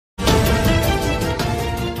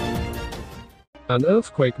An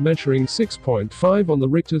earthquake measuring 6.5 on the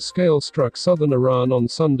Richter scale struck southern Iran on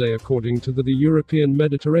Sunday, according to the European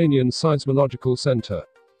Mediterranean Seismological Center.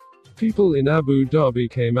 People in Abu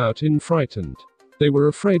Dhabi came out frightened. They were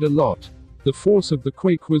afraid a lot. The force of the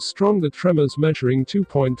quake was strong. The tremors measuring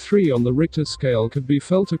 2.3 on the Richter scale could be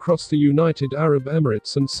felt across the United Arab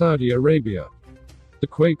Emirates and Saudi Arabia. The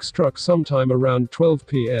quake struck sometime around 12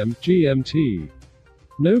 p.m. GMT.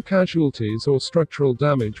 No casualties or structural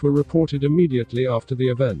damage were reported immediately after the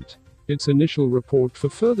event. Its initial report. For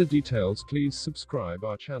further details, please subscribe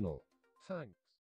our channel. Thanks.